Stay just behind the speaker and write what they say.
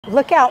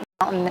Lookout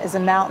Mountain is a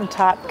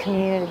mountaintop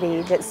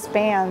community that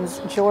spans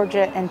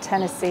Georgia and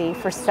Tennessee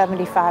for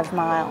 75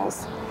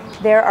 miles.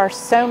 There are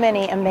so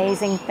many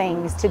amazing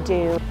things to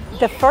do.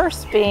 The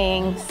first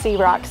being Sea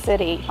Rock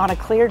City. On a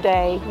clear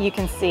day, you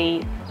can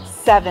see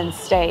 7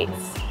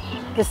 states.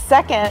 The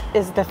second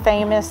is the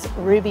famous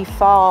Ruby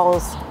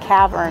Falls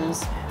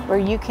Caverns, where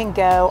you can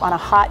go on a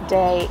hot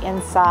day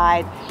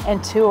inside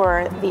and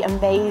tour the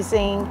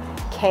amazing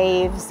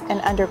caves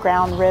and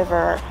underground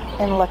river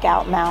in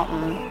Lookout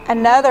Mountain.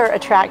 Another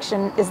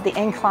attraction is the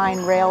Incline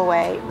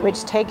Railway,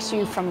 which takes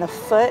you from the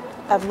foot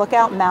of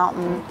Lookout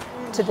Mountain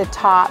to the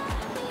top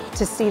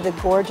to see the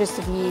gorgeous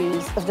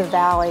views of the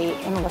valley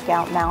in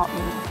Lookout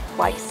Mountain,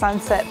 like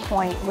Sunset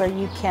Point, where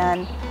you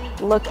can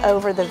look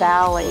over the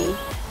valley.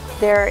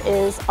 There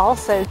is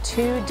also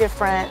 2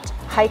 different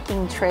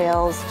hiking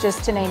trails,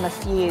 just to name a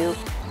few.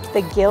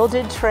 The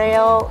Gilded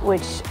Trail,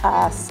 which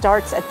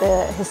starts at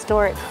the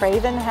historic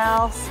Craven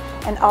House,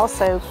 and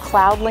also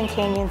Cloudland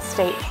Canyon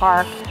State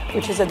Park,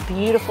 which is a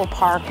beautiful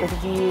park with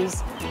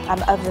views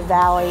of the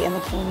valley and the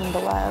canyon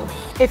below.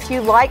 If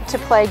you like to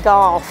play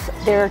golf,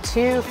 there are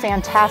 2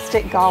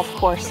 fantastic golf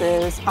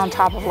courses on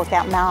top of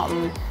Lookout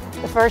Mountain.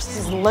 The first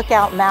is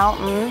Lookout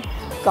Mountain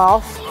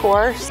Golf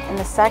Course, and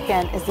the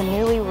second is the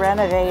newly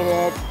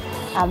renovated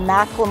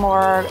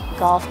Macklemore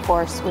Golf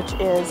Course, which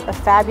is a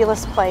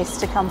fabulous place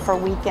to come for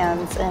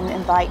weekends and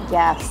invite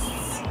guests.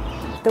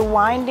 The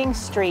winding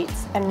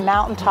streets and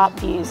mountaintop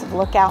views of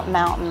Lookout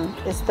Mountain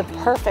is the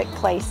perfect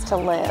place to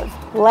live.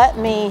 Let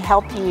me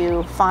help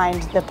you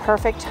find the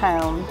perfect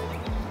home.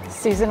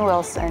 Susan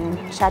Wilson,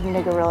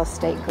 Chattanooga Real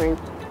Estate Group,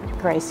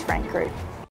 Grace Frank Group.